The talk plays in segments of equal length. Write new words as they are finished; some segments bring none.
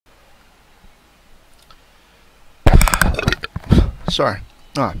Sorry.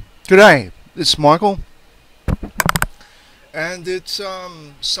 G'day, it's Michael, and it's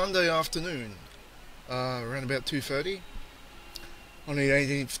Sunday afternoon, around about 2:30, on the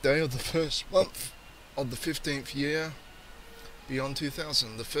 18th day of the first month of the 15th year beyond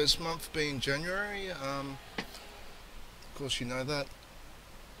 2000. The first month being January. Of course, you know that.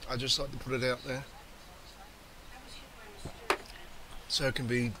 I just like to put it out there, so it can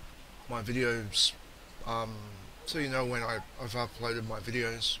be my videos. So you know when I've uploaded my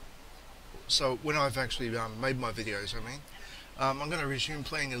videos. So when I've actually made my videos, I'm going to resume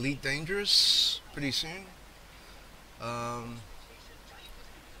playing Elite Dangerous pretty soon. I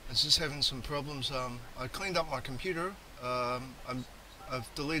was just having some problems. I cleaned up my computer. I've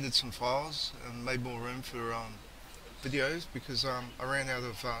deleted some files and made more room for videos because I ran out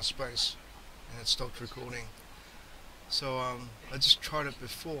of space and it stopped recording. So I just tried it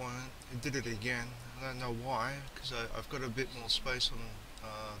before and it did it again. I don't know why, because I've got a bit more space on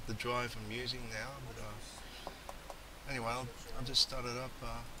the drive I'm using now. But anyway, I'll just start it up.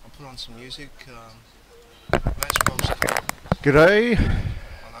 I'll put on some music. Matchbox. G'day,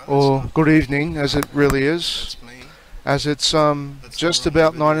 or good evening, as it really is. That's me. As it's That's just the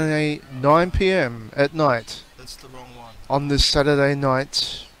wrong about video. 9 p.m. at night That's the wrong one. on this Saturday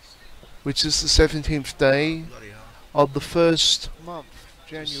night, which is the 17th day Bloody hell. of the first month,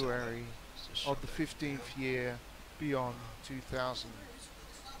 January, of the 15th year beyond 2000.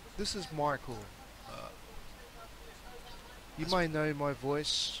 This is Michael. You may know my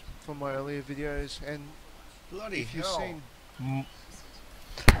voice from my earlier videos, and Bloody if you've hell. seen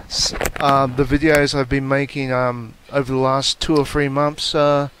the videos I've been making over the last 2 or 3 months,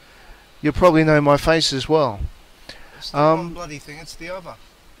 you'll probably know my face as well. It's the wrong bloody thing, it's the other.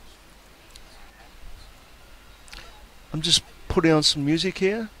 I'm just putting on some music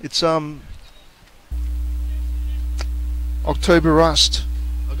here. It's October Rust.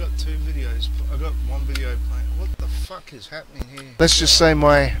 I got 2 videos. I got 1 video playing. What the fuck is happening here? Let's just say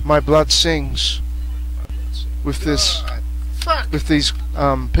my blood sings with this God, fuck. with these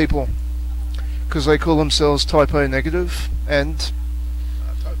people, because they call themselves typo negative, and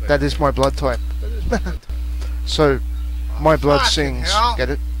that is my blood type. That is my blood type. So my blood Fucking sings. hell. Get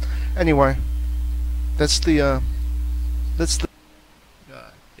it? Anyway, that's the God,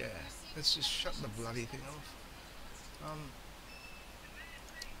 yeah. Let's just shut the bloody thing off.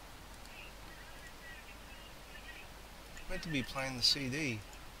 Meant to be playing the CD.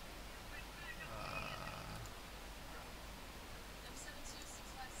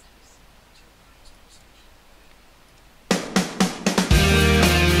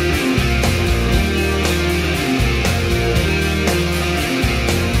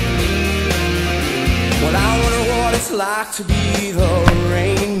 Well, I wonder what it's like to be the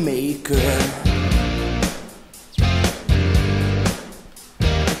rainmaker.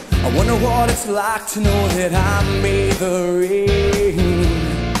 I wonder what it's like to know that I made the rain.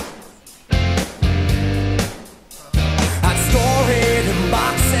 I'd store it in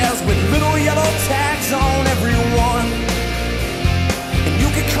boxes with little yellow tags on every one, and you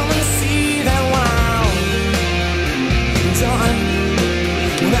could come and see that when I'm done.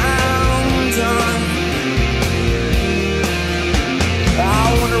 When I'm done, I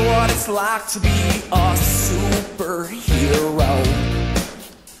wonder what it's like to be a superhero.